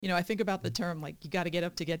I think about the term, like, you got to get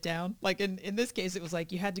up to get down. Like in this case, it was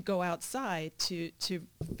like you had to go outside to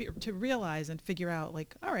realize and figure out,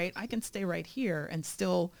 like, all right, I can stay right here and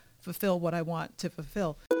still fulfill what I want to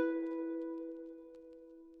fulfill.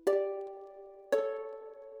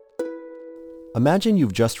 Imagine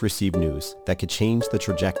you've just received news that could change the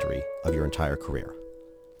trajectory of your entire career.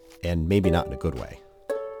 And maybe not in a good way.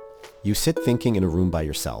 You sit thinking in a room by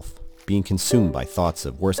yourself, being consumed by thoughts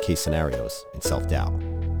of worst-case scenarios and self-doubt.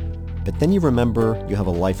 But then you remember you have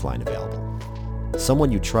a lifeline available.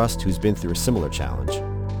 Someone you trust who's been through a similar challenge,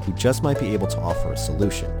 who just might be able to offer a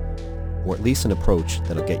solution, or at least an approach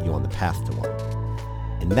that'll get you on the path to one.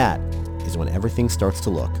 And that is when everything starts to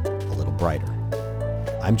look a little brighter.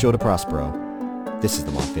 I'm Joe DeProspero. This is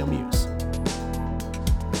the Montvale Muse.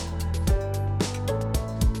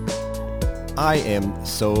 I am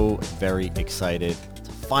so very excited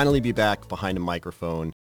to finally be back behind a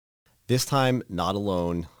microphone. This time, not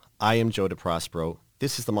alone. I am Joe DeProspero.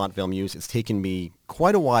 This is the Montvale Muse. It's taken me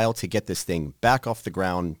quite a while to get this thing back off the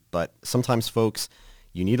ground, but sometimes, folks,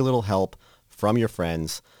 you need a little help from your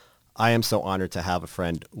friends. I am so honored to have a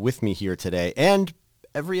friend with me here today, and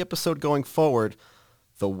every episode going forward,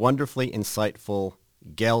 the wonderfully insightful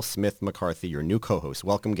Gail Smith-McCarthy, your new co-host.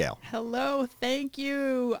 Welcome, Gail. Hello. Thank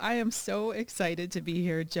you. I am so excited to be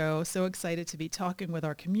here, Joe. So excited to be talking with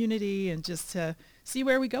our community and just to see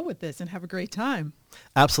where we go with this and have a great time.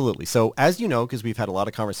 Absolutely. So as you know, because we've had a lot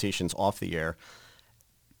of conversations off the air,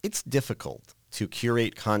 it's difficult to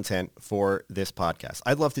curate content for this podcast.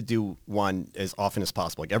 I'd love to do one as often as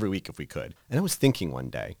possible, like every week if we could. And I was thinking one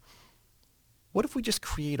day, what if we just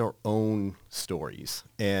create our own stories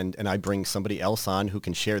and I bring somebody else on who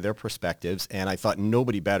can share their perspectives? And I thought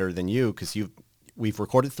nobody better than you, because we've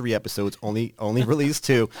recorded 3 episodes, only released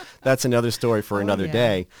 2. That's another story for another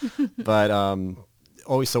day. But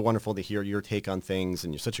always so wonderful to hear your take on things,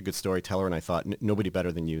 and you're such a good storyteller. And I thought nobody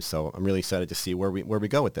better than you. So I'm really excited to see where we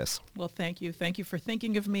go with this. Well, thank you. Thank you for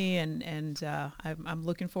thinking of me, and I'm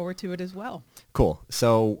looking forward to it as well. Cool.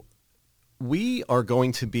 So we are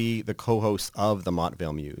going to be the co-hosts of the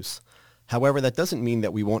Montvale Muse. However, that doesn't mean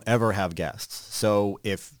that we won't ever have guests. So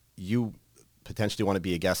if you potentially want to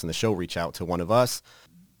be a guest on the show, reach out to one of us.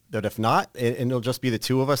 But if not, and it'll just be the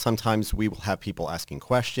 2 of us, sometimes we will have people asking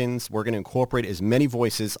questions. We're going to incorporate as many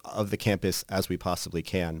voices of the campus as we possibly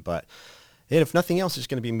can. But if nothing else, it's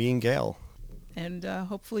going to be me and Gail. And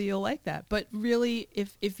hopefully you'll like that. But really,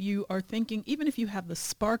 if you are thinking, even if you have the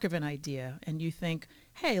spark of an idea and you think,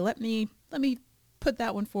 hey, let me put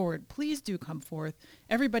that one forward, please do come forth.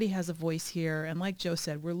 Everybody has a voice here. And like Joe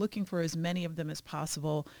said, we're looking for as many of them as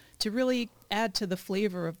possible to really add to the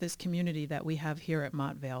flavor of this community that we have here at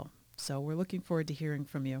Montvale. So we're looking forward to hearing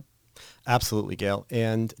from you. Absolutely, Gail.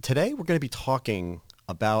 And today we're going to be talking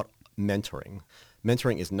about mentoring.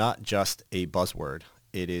 Mentoring is not just a buzzword.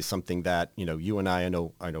 It is something that, you and I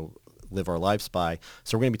know live our lives by.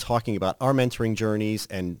 So we're going to be talking about our mentoring journeys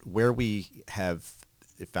and where we have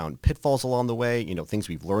found pitfalls along the way, things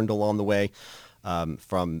we've learned along the way,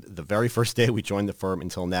 from the very first day we joined the firm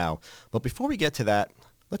until now. But before we get to that,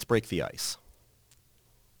 let's break the ice.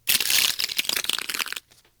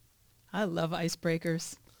 I love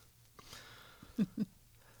icebreakers.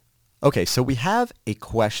 Okay, so we have a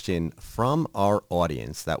question from our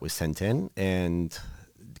audience that was sent in, and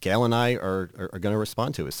Gail and I are going to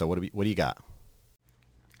respond to it. So what do you got?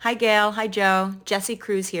 Hi, Gail. Hi, Joe. Jessie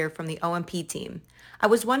Cruz here from the OMP team. I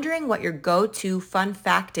was wondering what your go-to fun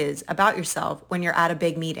fact is about yourself when you're at a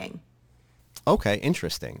big meeting. Okay,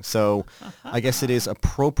 interesting. So I guess it is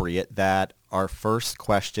appropriate that our first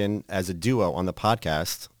question as a duo on the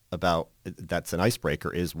podcast about that's an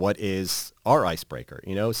icebreaker is, what is our icebreaker?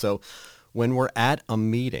 So when we're at a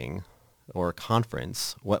meeting or a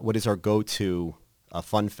conference, what is our go-to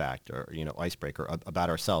fun fact or, icebreaker about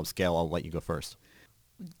ourselves? Gail, I'll let you go first.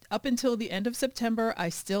 Up until the end of September, I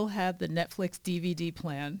still had the Netflix DVD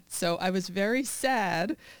plan. So I was very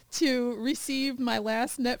sad to receive my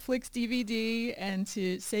last Netflix DVD and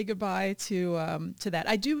to say goodbye to that.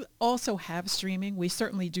 I do also have streaming. We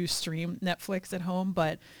certainly do stream Netflix at home,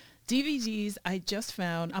 but DVDs, I just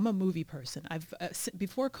found, I'm a movie person.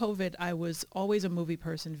 Before COVID, I was always a movie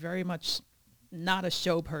person, very much not a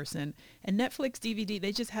show person. And Netflix DVD,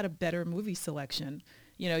 they just had a better movie selection.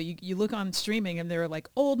 You look on streaming and there are like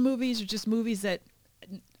old movies or just movies that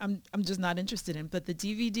I'm just not interested in. But the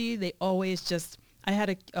DVD, they always just, I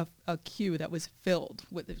had a queue that was filled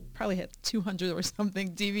with, it probably had 200 or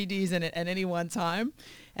something DVDs in it at any one time.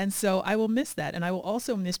 And so I will miss that. And I will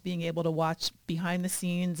also miss being able to watch behind the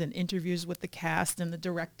scenes and interviews with the cast and the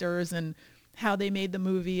directors and how they made the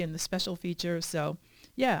movie and the special features. So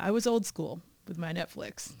yeah, I was old school. with my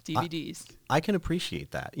Netflix DVDs. I can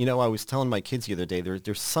appreciate that. You know, I was telling my kids the other day,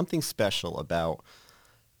 there's something special about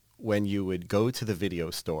when you would go to the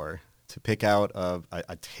video store to pick out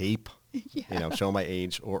a tape, Yeah. you know, show my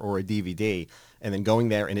age, or a DVD, and then going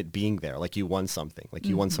there and it being there, like you won something, like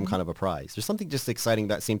you won some kind of a prize. There's something just exciting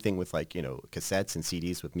about, same thing with like, you know, cassettes and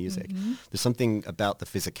CDs with music. There's something about the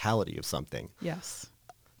physicality of something. Yes.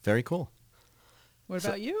 Very cool. What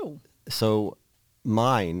about you? So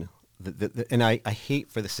mine, and I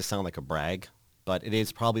hate for this to sound like a brag, but it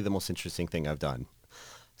is probably the most interesting thing I've done.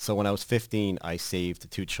 So when I was 15, I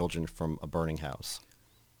saved 2 children from a burning house.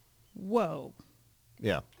 Whoa.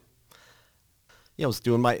 Yeah. Yeah, I was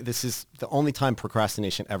doing this is the only time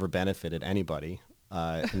procrastination ever benefited anybody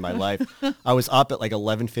in my life. I was up at like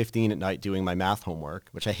 11:15 at night doing my math homework,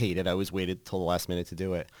 which I hated. I always waited till the last minute to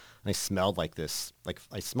do it. And I smelled like this, like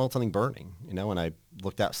I smelled something burning, you know, and I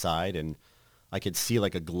looked outside and I could see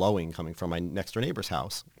like a glowing coming from my next door neighbor's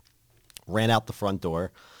house. Ran out the front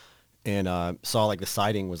door and saw like the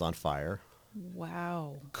siding was on fire.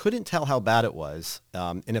 Wow. Couldn't tell how bad it was.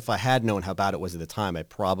 And if I had known how bad it was at the time, I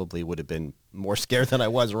probably would have been more scared than I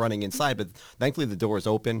was running inside. But thankfully the door was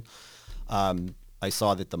open. I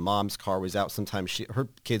saw that the mom's car was out. Sometimes her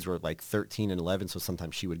kids were like 13 and 11, so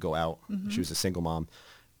sometimes she would go out. She was a single mom.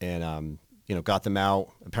 And, you know, got them out.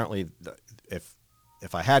 Apparently,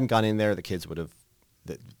 if I hadn't gone in there, the kids would have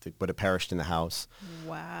perished in the house.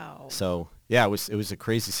 Wow. So yeah, it was a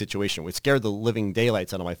crazy situation. It scared the living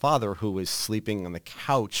daylights out of my father, who was sleeping on the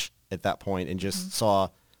couch at that point and just saw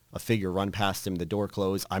a figure run past him. The door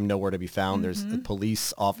closed. I'm nowhere to be found. There's the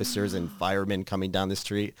police officers and firemen coming down the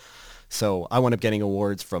street. So I wound up getting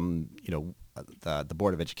awards from, you know, the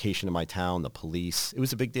Board of Education in my town, the police. It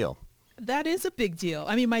was a big deal. That is a big deal.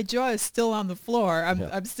 I mean, my jaw is still on the floor.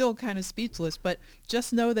 I'm still kind of speechless, but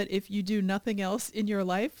just know that if you do nothing else in your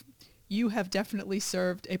life, you have definitely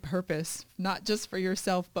served a purpose, not just for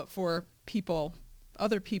yourself, but for people,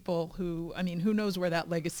 other people who, I mean, who knows where that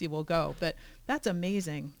legacy will go, but that's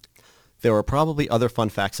amazing. There are probably other fun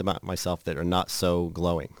facts about myself that are not so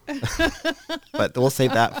glowing, but we'll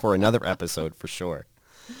save that for another episode for sure.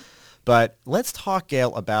 But let's talk,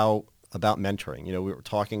 Gail, about mentoring. You know, we were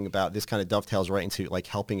talking about, this kind of dovetails right into like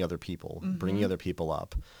helping other people, bringing other people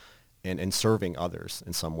up and serving others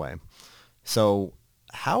in some way. So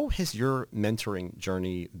how has your mentoring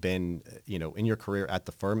journey been, you know, in your career at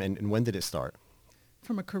the firm, and when did it start?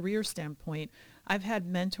 From a career standpoint, I've had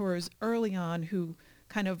mentors early on who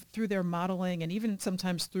kind of through their modeling and even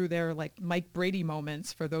sometimes through their like Mike Brady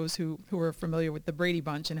moments, for those who are familiar with the Brady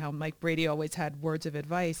Bunch and how Mike Brady always had words of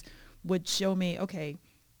advice, would show me, okay,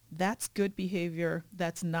 that's good behavior,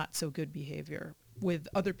 that's not so good behavior with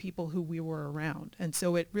other people who we were around. And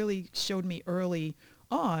so it really showed me early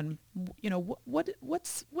on, you know,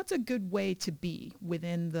 what's a good way to be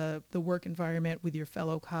within the work environment with your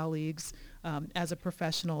fellow colleagues, as a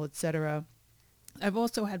professional, et cetera. I've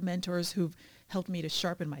also had mentors who've helped me to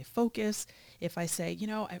sharpen my focus. If I say, you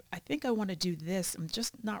know, I think I want to do this, I'm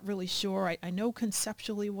just not really sure. I know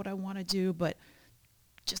conceptually what I want to do, but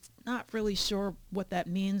just not really sure what that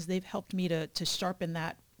means. They've helped me to sharpen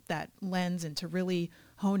that lens and to really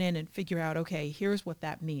hone in and figure out, okay, here's what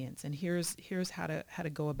that means, and here's how to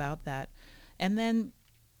go about that. And then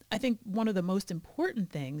I think one of the most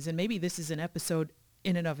important things, and maybe this is an episode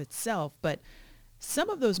in and of itself, but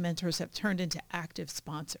some of those mentors have turned into active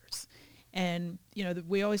sponsors. And, you know,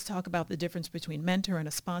 we always talk about the difference between mentor and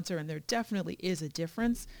a sponsor, and there definitely is a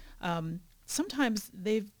difference. Sometimes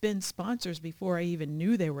they've been sponsors before I even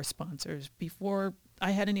knew they were sponsors, before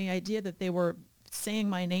I had any idea that they were saying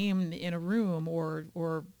my name in a room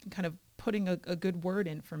or kind of putting a good word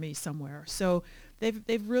in for me somewhere. So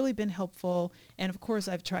they've really been helpful. And of course,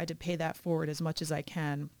 I've tried to pay that forward as much as I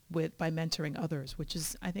can by mentoring others, which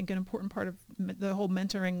is, I think, an important part of the whole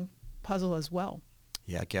mentoring puzzle as well.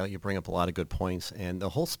 Yeah, Gail, you bring up a lot of good points. And the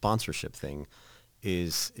whole sponsorship thing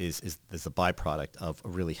is a byproduct of a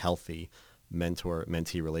really healthy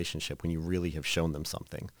mentor-mentee relationship when you really have shown them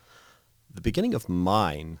something. The beginning of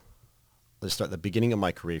the beginning of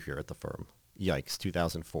my career here at the firm, yikes,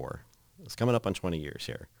 2004. It's coming up on 20 years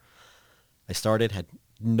here. I had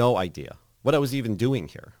no idea what I was even doing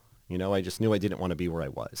here. You know, I just knew I didn't want to be where I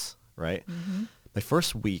was, right? Mm-hmm. My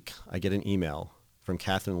first week, I get an email from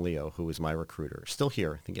Catherine Leo, who was my recruiter, still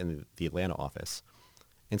here, I think in the Atlanta office,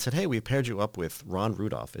 and said, hey, we've paired you up with Ron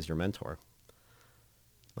Rudolph as your mentor.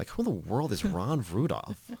 Like, who in the world is Ron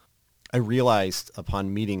Rudolph? I realized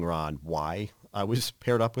upon meeting Ron why I was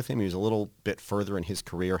paired up with him. He was a little bit further in his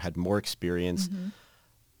career, had more experience,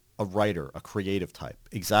 a writer, a creative type,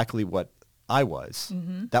 exactly what I was.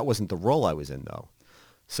 That wasn't the role I was in, though.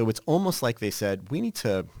 So it's almost like they said, we need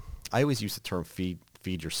to, I always use the term feed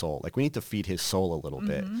your soul. Like we need to feed his soul a little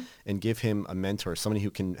bit and give him a mentor, somebody who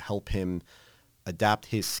can help him adapt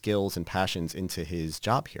his skills and passions into his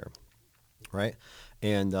job here. Right.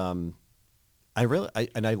 And I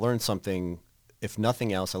learned something, if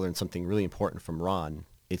nothing else, I learned something really important from Ron.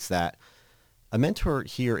 It's that a mentor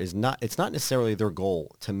here it's not necessarily their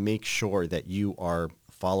goal to make sure that you are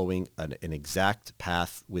following an exact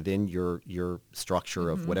path within your structure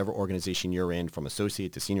of whatever organization you're in, from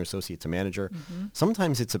associate to senior associate to manager.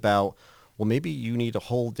 Sometimes it's about, well, maybe you need a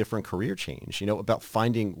whole different career change, about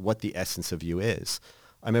finding what the essence of you is.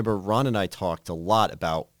 I remember Ron and I talked a lot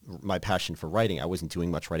about my passion for writing. I wasn't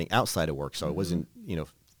doing much writing outside of work, so I wasn't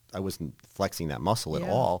flexing that muscle at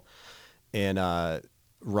all. And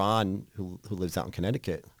Ron, who lives out in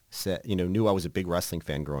Connecticut, said, knew I was a big wrestling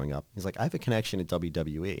fan growing up. He's like, I have a connection at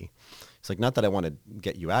WWE. It's like, not that I want to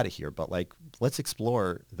get you out of here, but like, let's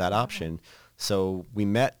explore that option. So we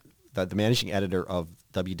met the managing editor of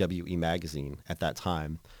WWE magazine at that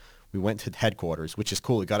time. We went to headquarters, which is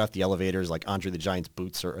cool. We got off the elevators, like Andre the Giant's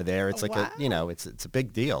boots are there. It's like it's a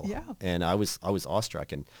big deal. Yeah. And I was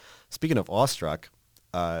awestruck. And speaking of awestruck,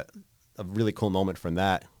 a really cool moment from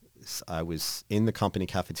that, I was in the company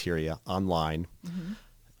cafeteria online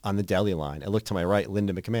on the deli line. I looked to my right,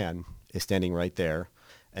 Linda McMahon is standing right there.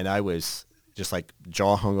 And I was just like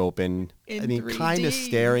jaw hung open. In I mean, 3D. kind of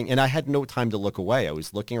staring. And I had no time to look away. I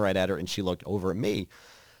was looking right at her and she looked over at me.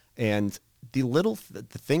 And the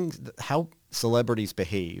things, how celebrities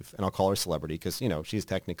behave, and I'll call her celebrity because, she's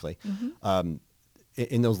technically,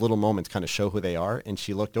 in those little moments kind of show who they are. And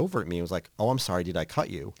she looked over at me and was like, oh, I'm sorry, did I cut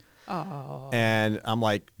you? Oh. And I'm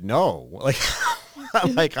like, no.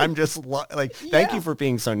 Like, I'm just like, thank you for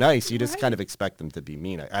being so nice. You just kind of expect them to be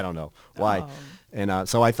mean. I don't know why. Oh. And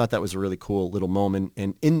so I thought that was a really cool little moment.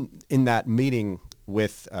 And in that meeting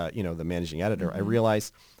with, the managing editor, I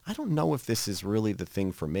realized, I don't know if this is really the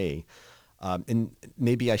thing for me. And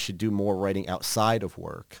maybe I should do more writing outside of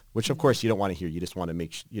work, which of course you don't want to hear. You just want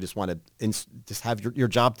to just have your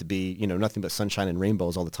job to be, nothing but sunshine and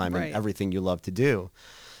rainbows all the time and everything you love to do.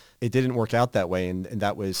 It didn't work out that way. And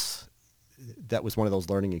that was one of those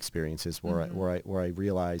learning experiences where I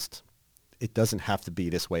realized it doesn't have to be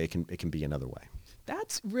this way. It can be another way.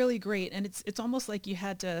 That's really great. And it's almost like you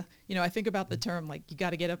had to, I think about the term, like you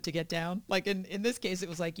got to get up to get down. Like in this case, it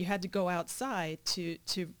was like you had to go outside to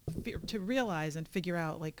realize and figure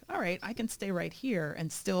out like, all right, I can stay right here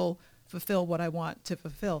and still fulfill what I want to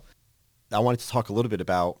fulfill. I wanted to talk a little bit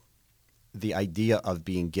about the idea of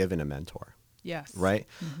being given a mentor. Yes. Right?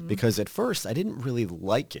 Because at first I didn't really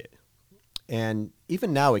like it. And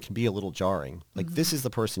even now it can be a little jarring. Like this is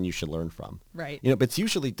the person you should learn from. Right. But it's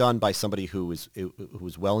usually done by somebody who is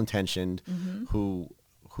well-intentioned, who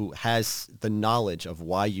has the knowledge of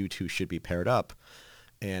why you two should be paired up.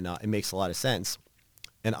 And it makes a lot of sense.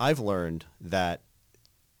 And I've learned that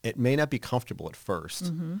it may not be comfortable at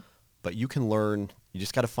first, but you can learn. You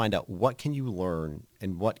just got to find out what can you learn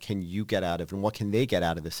and what can you get out of and what can they get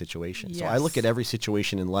out of the situation. Yes. So I look at every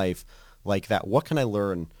situation in life like that. What can I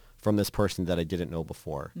learn from this person that I didn't know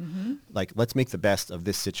before? Like, let's make the best of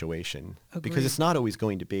this situation. Agreed. Because it's not always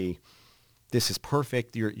going to be, this is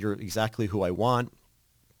perfect. You're exactly who I want.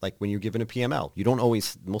 Like when you're given a PML, you don't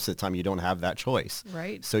always, most of the time you don't have that choice.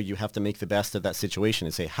 Right. So you have to make the best of that situation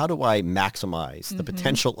and say, how do I maximize the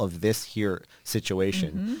potential of this here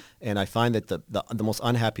situation? And I find that the most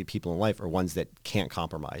unhappy people in life are ones that can't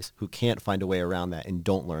compromise, who can't find a way around that and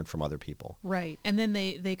don't learn from other people. Right. And then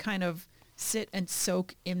they kind of sit and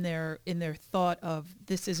soak in their thought of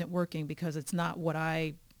this isn't working because it's not what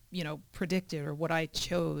I predicted or what I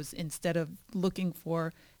chose, instead of looking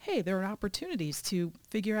for, hey, there are opportunities to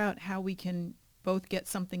figure out how we can both get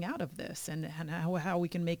something out of this and how we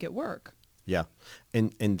can make it work. Yeah.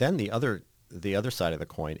 And then the other side of the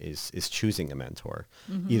coin is choosing a mentor,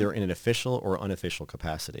 either in an official or unofficial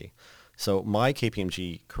capacity. So my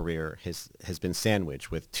KPMG career has been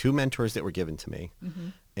sandwiched with two mentors that were given to me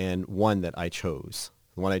and one that I chose.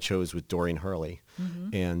 The one I chose was Doreen Hurley.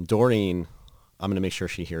 And Doreen, I'm going to make sure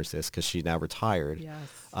she hears this because she's now retired.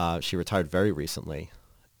 Yes. She retired very recently.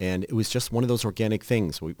 And it was just one of those organic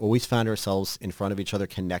things. We always found ourselves in front of each other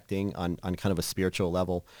connecting on kind of a spiritual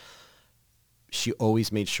level. She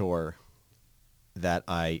always made sure that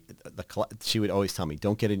she would always tell me,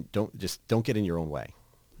 don't get in your own way.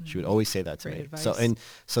 She would always say that to Great me. advice.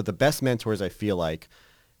 So the best mentors, I feel like,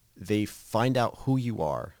 they find out who you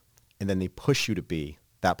are and then they push you to be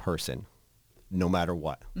that person no matter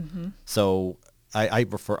what. So I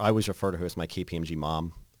always refer to her as my KPMG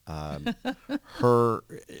mom. Her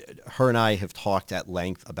and I have talked at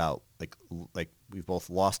length about like we've both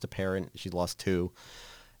lost a parent. She's lost two.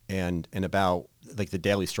 And about like the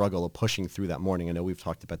daily struggle of pushing through that morning. I know we've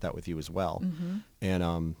talked about that with you as well. Mm-hmm.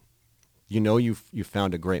 And you've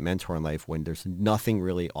found a great mentor in life when there's nothing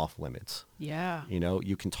really off limits. Yeah.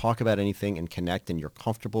 You can talk about anything and connect, and you're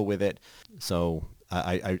comfortable with it. So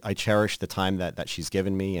I cherish the time that she's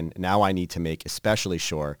given me, and now I need to make especially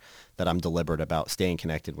sure that I'm deliberate about staying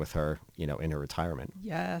connected with her, in her retirement.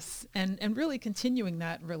 Yes. And really continuing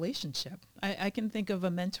that relationship. I can think of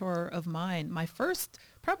a mentor of mine,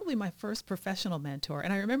 probably my first professional mentor.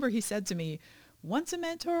 And I remember he said to me, once a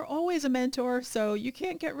mentor, always a mentor, so you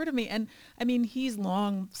can't get rid of me. And I mean, he's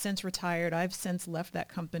long since retired. I've since left that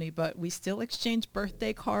company, but we still exchange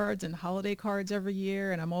birthday cards and holiday cards every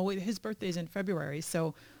year. And his birthday's in February,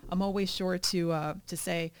 so I'm always sure to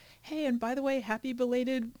say, hey, and by the way, happy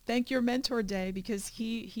belated Thank Your Mentor Day, because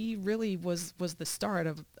he really was the start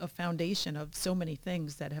of a foundation of so many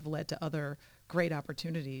things that have led to other great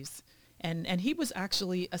opportunities. And he was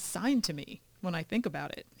actually assigned to me. When I think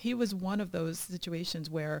about it, he was one of those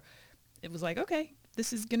situations where it was like, okay,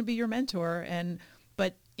 this is going to be your mentor.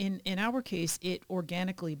 But in our case, it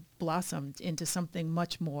organically blossomed into something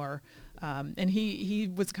much more. And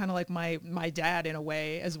he was kind of like my dad in a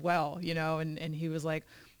way as well, and he was like,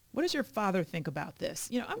 what does your father think about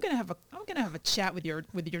this? I'm going to have a chat with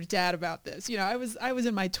your dad about this. I was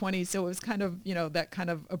in my 20s, so it was kind of, that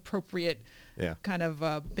kind of appropriate kind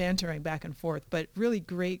of bantering back and forth, but really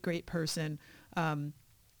great person.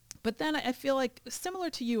 But then I feel like similar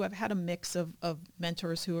to you, I've had a mix of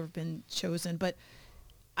mentors who have been chosen, but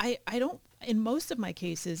I don't, in most of my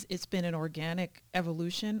cases, it's been an organic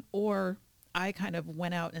evolution, or I kind of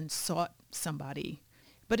went out and sought somebody,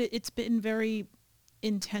 but it's been very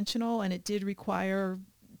intentional, and it did require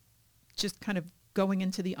just kind of going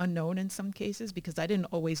into the unknown in some cases, because I didn't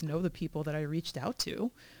always know the people that I reached out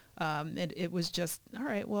to. And it was just, all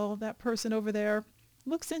right, well, that person over there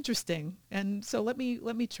looks interesting, and so let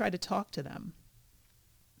me try to talk to them.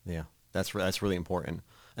 Yeah, that's really important.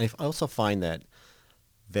 And I also find that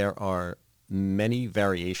there are many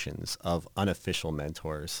variations of unofficial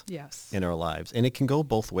mentors in our lives, and it can go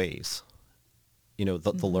both ways.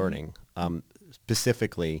 The learning.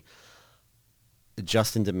 Specifically,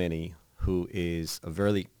 Justin Domini, who is a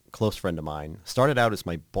very close friend of mine, started out as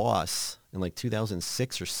my boss in like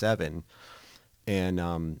 2006 or 7.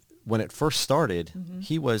 And when it first started,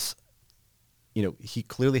 he was, he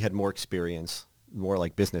clearly had more experience, more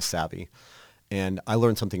like business savvy. And I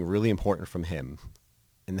learned something really important from him.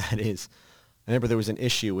 And that is, I remember there was an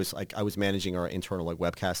issue, was like I was managing our internal like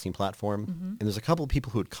webcasting platform. And there's a couple of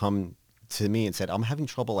people who had come to me and said, I'm having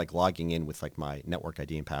trouble like logging in with like my network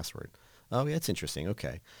ID and password. Oh, yeah, that's interesting.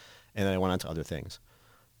 Okay. And then I went on to other things.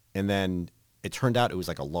 And then it turned out it was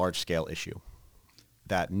like a large scale issue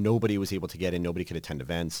that nobody was able to get in. Nobody could attend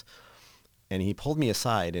events. And he pulled me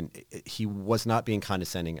aside, and he was not being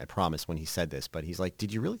condescending, I promise, when he said this, but he's like,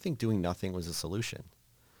 did you really think doing nothing was a solution?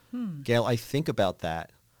 Gail, I think about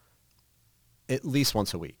that at least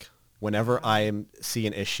once a week. Whenever I see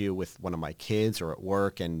an issue with one of my kids or at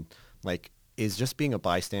work, and like, is just being a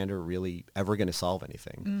bystander really ever going to solve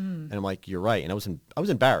anything? And I'm like, you're right. And I was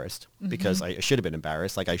embarrassed because I should have been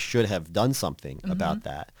embarrassed. Like I should have done something about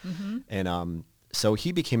that. And so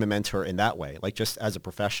he became a mentor in that way, like just as a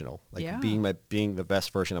professional, like being the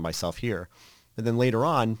best version of myself here. And then later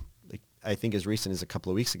on, like, I think as recent as a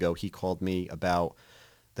couple of weeks ago, he called me about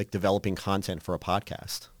like developing content for a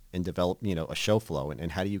podcast and develop, a show flow,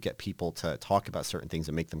 and how do you get people to talk about certain things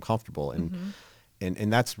and make them comfortable.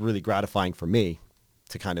 And that's really gratifying for me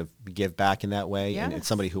to kind of give back in that way. Yes. And it's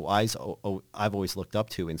somebody who I've always looked up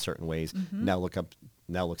to in certain ways now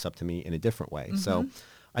looks up to me in a different way. So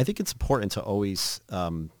I think it's important to always,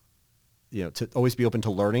 to always be open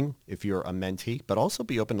to learning if you're a mentee, but also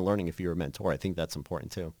be open to learning if you're a mentor. I think that's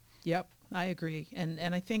important too. Yep, I agree.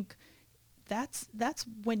 And I think that's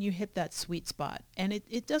when you hit that sweet spot. And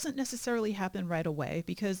it doesn't necessarily happen right away,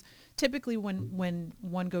 because typically when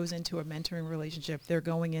one goes into a mentoring relationship, they're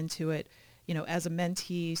going into it, as a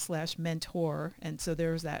mentee / mentor. And so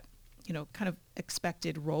there's that, kind of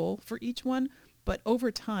expected role for each one. But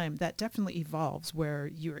over time, that definitely evolves, where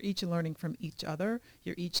you're each learning from each other.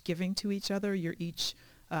 You're each giving to each other. You're each,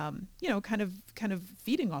 kind of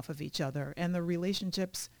feeding off of each other. And the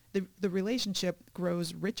the relationship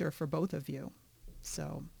grows richer for both of you.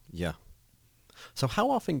 So. Yeah. So how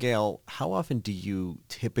often, Gail, do you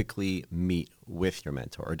typically meet with your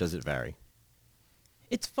mentor, or does it vary?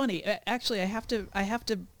 It's funny. Actually, I have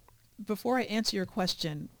to, before I answer your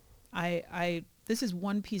question, this is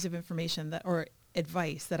one piece of information or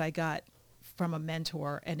advice that I got from a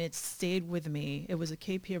mentor, and it stayed with me. It was a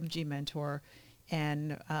KPMG mentor,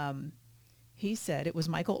 and he said, it was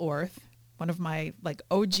Michael Orth, one of my like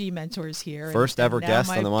OG mentors here. First ever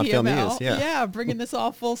guest on the Montvale Muse. Yeah, bringing this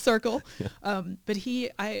all full circle. But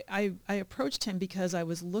I approached him because I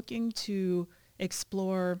was looking to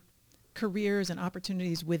explore careers and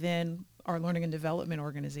opportunities within our learning and development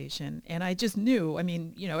organization. And I just knew, I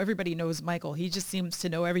mean, you know, everybody knows Michael. He just seems to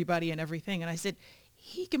know everybody and everything. And I said,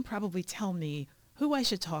 he can probably tell me who I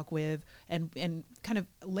should talk with and kind of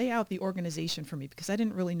lay out the organization for me, because I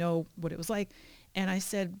didn't really know what it was like. And I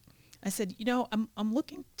said, you know, I'm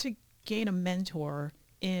looking to gain a mentor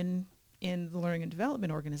in the learning and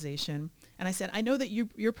development organization. And I said, I know that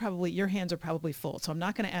you're probably, your hands are probably full, so I'm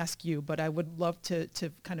not going to ask you, but I would love to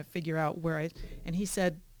kind of figure out and he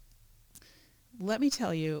said, let me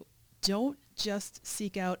tell you, don't just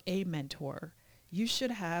seek out a mentor. You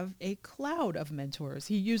should have a cloud of mentors.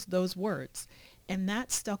 He used those words. And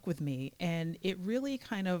that stuck with me. And it really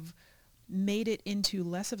kind of made it into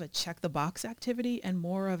less of a check the box activity and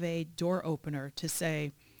more of a door opener to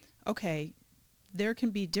say, okay, there can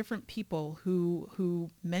be different people who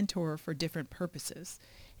mentor for different purposes.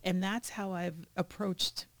 And that's how I've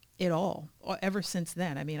approached it all ever since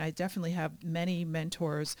then. I mean, I definitely have many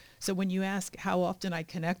mentors. So when you ask how often I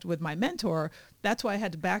connect with my mentor, that's why I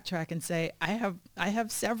had to backtrack and say, I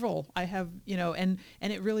have several. I have, you know, and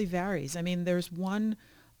it really varies. I mean, there's one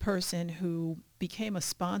person who became a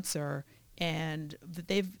sponsor, and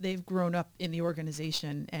they've grown up in the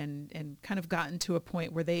organization and kind of gotten to a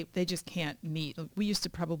point where they just can't meet. We used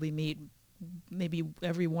to probably meet maybe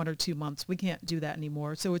every 1 or 2 months. We can't do that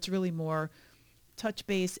anymore. So it's really more touch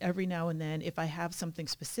base every now and then. If I have something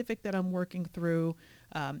specific that I'm working through,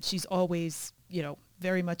 she's always, you know,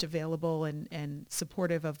 very much available and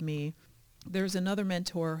supportive of me. There's another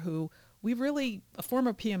mentor who a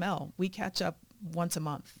former PML, we catch up once a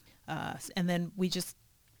month. And then we just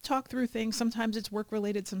talk through things. Sometimes it's work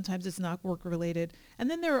related, sometimes it's not work related.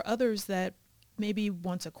 And then there are others that maybe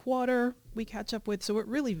once a quarter we catch up with. So it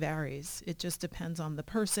really varies. It just depends on the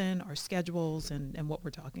person, our schedules, and what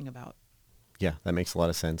we're talking about. Yeah, that makes a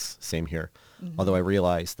lot of sense. Same here. Mm-hmm. Although I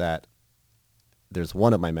realize that there's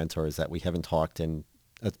one of my mentors that we haven't talked in,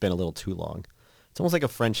 it's been a little too long. It's almost like a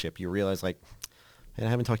friendship. You realize like, man,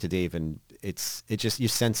 I haven't talked to Dave, and it just, you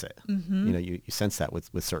sense it. Mm-hmm. You know, you sense that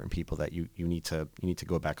with certain people that you need to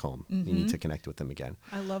go back home. Mm-hmm. You need to connect with them again.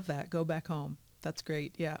 I love that. Go back home. That's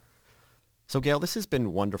great. Yeah. So Gail, this has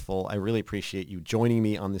been wonderful. I really appreciate you joining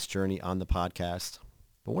me on this journey on the podcast.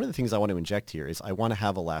 But one of the things I want to inject here is I want to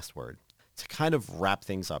have a last word to kind of wrap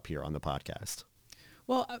things up here on the podcast.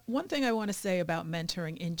 Well, one thing I want to say about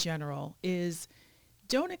mentoring in general is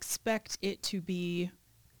don't expect it to be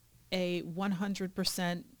a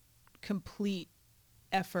 100% complete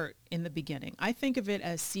effort in the beginning. I think of it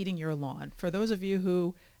as seeding your lawn. For those of you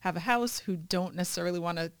who have a house who don't necessarily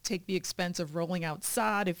want to take the expense of rolling out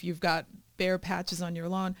sod if you've got bare patches on your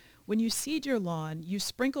lawn, when you seed your lawn, you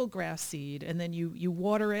sprinkle grass seed and then you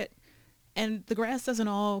water it. And the grass doesn't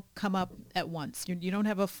all come up at once. You don't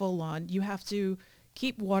have a full lawn. You have to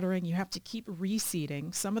keep watering. You have to keep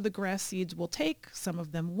reseeding. Some of the grass seeds will take, some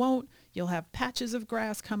of them won't. You'll have patches of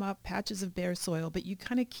grass come up, patches of bare soil, but you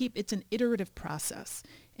kind of it's an iterative process.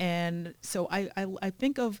 And so I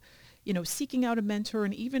think of, you know, seeking out a mentor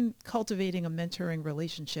and even cultivating a mentoring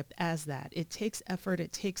relationship as that. It takes effort.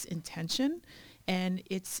 It takes intention. And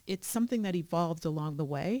it's something that evolved along the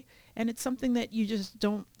way. And it's something that you just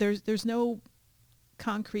don't, there's no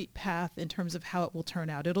concrete path in terms of how it will turn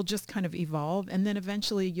out. It'll just kind of evolve. And then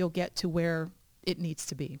eventually you'll get to where it needs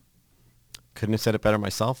to be. Couldn't have said it better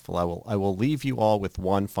myself. Well, I will leave you all with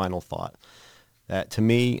one final thought. That to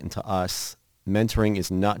me and to us, mentoring is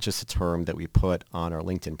not just a term that we put on our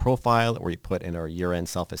LinkedIn profile or we put in our year-end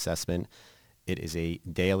self-assessment. It is a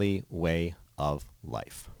daily way of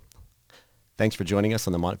life. Thanks for joining us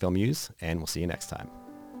on the Montvale Muse, and we'll see you next time.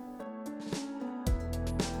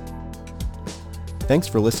 Thanks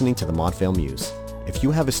for listening to the Montvale Muse. If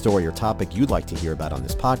you have a story or topic you'd like to hear about on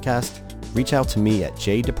this podcast, reach out to me at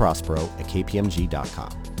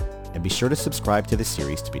DeProspero@kpmg.com. And be sure to subscribe to this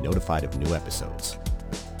series to be notified of new episodes.